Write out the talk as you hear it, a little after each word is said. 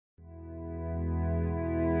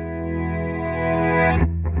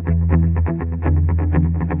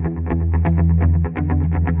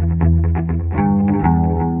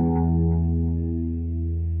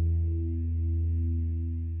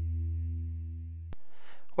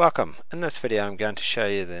Welcome. In this video I'm going to show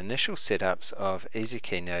you the initial setups of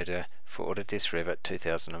Keynoter for Autodesk Revit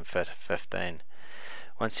 2015.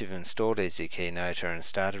 Once you've installed Keynoter and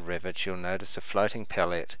started Revit, you'll notice a floating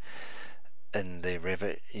palette in the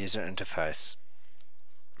Revit user interface.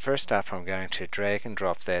 First up, I'm going to drag and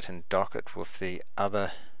drop that and dock it with the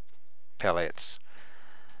other palettes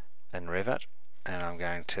in Revit, and I'm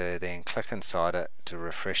going to then click inside it to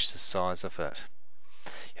refresh the size of it.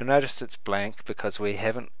 You'll notice it's blank because we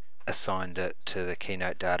haven't assigned it to the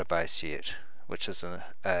Keynote database yet, which is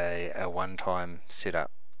a one-time setup.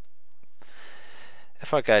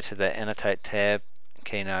 If I go to the Annotate tab,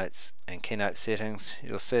 Keynotes and Keynote Settings,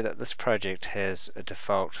 you'll see that this project has a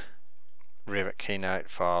default Revit Keynote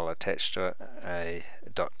file attached to it, a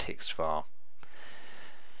 .txt file.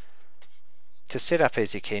 To set up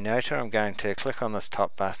Keynoter, I'm going to click on this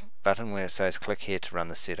top button where it says click here to run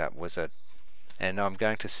the setup wizard, and I'm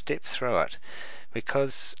going to step through it.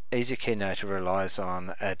 Because Keynoter relies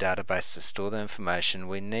on a database to store the information,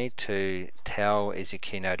 we need to tell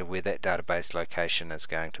Keynoter where that database location is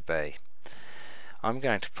going to be. I'm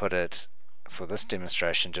going to put it, for this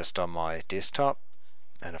demonstration, just on my desktop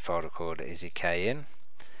in a folder called EasyKN.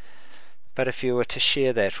 But if you were to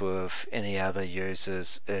share that with any other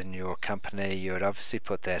users in your company, you would obviously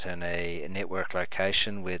put that in a network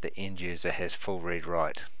location where the end user has full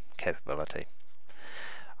read-write capability.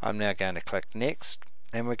 I'm now going to click Next,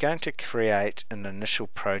 and we're going to create an initial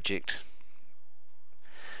project.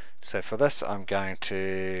 So for this I'm going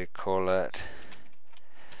to call it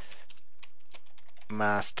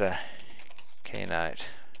Master Keynote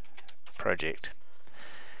Project.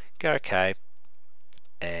 Go OK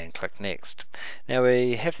and click Next. Now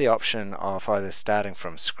we have the option of either starting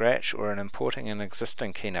from scratch or importing an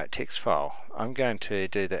existing Keynote text file. I'm going to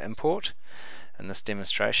do the import. In this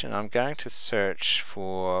demonstration, I'm going to search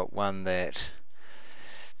for one that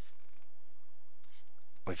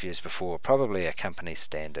we've used before, probably a company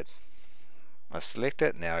standard. I've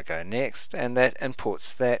selected it, now I go Next, and that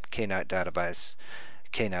imports that Keynote database,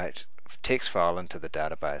 Keynote text file into the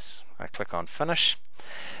database. I click on Finish,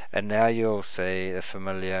 and now you'll see the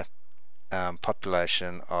familiar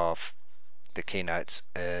population of the keynotes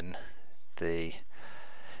in the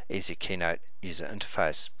Keynote user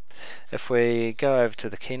interface. If we go over to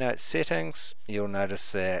the Keynote settings, you'll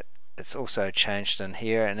notice that it's also changed in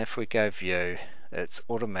here, and if we go View, it's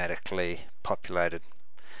automatically populated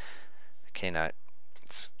the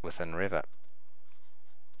keynotes within Revit.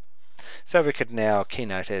 So we could now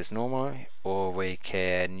keynote as normal, or we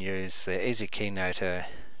can use the Keynoter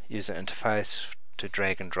user interface to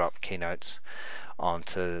drag and drop keynotes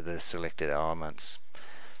onto the selected elements.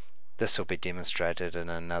 This will be demonstrated in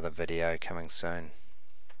another video coming soon.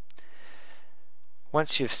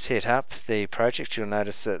 Once you've set up the project, you'll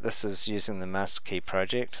notice that this is using the Master Key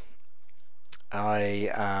project. I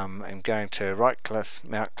am going to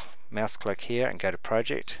mouse click here and go to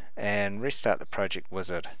Project and restart the project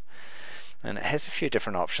wizard. And it has a few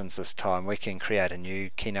different options this time. We can create a new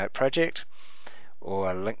Keynote project,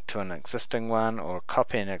 or link to an existing one, or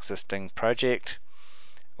copy an existing project,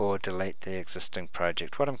 or delete the existing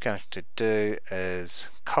project. What I'm going to do is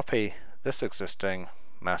copy this existing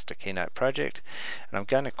Master Keynote project, and I'm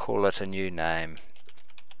going to call it a new name.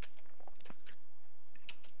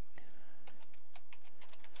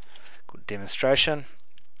 Called Demonstration,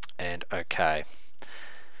 and OK.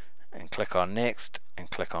 And click on Next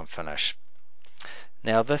and click on Finish.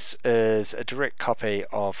 Now this is a direct copy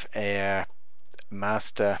of our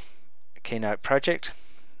Master Keynote project,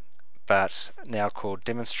 but now called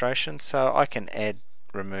Demonstration, so I can add,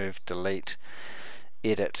 remove, delete,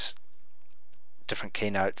 edit different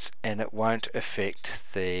keynotes, and it won't affect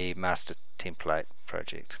the master template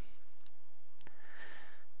project.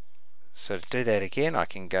 So to do that again, I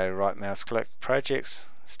can go right mouse click, Projects,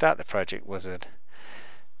 start the project wizard,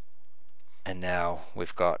 and now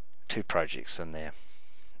we've got two projects in there.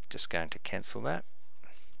 Just going to cancel that.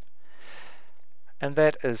 And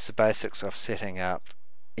that is the basics of setting up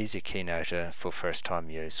Keynoter for first time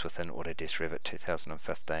use within Autodesk Revit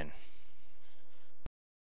 2015.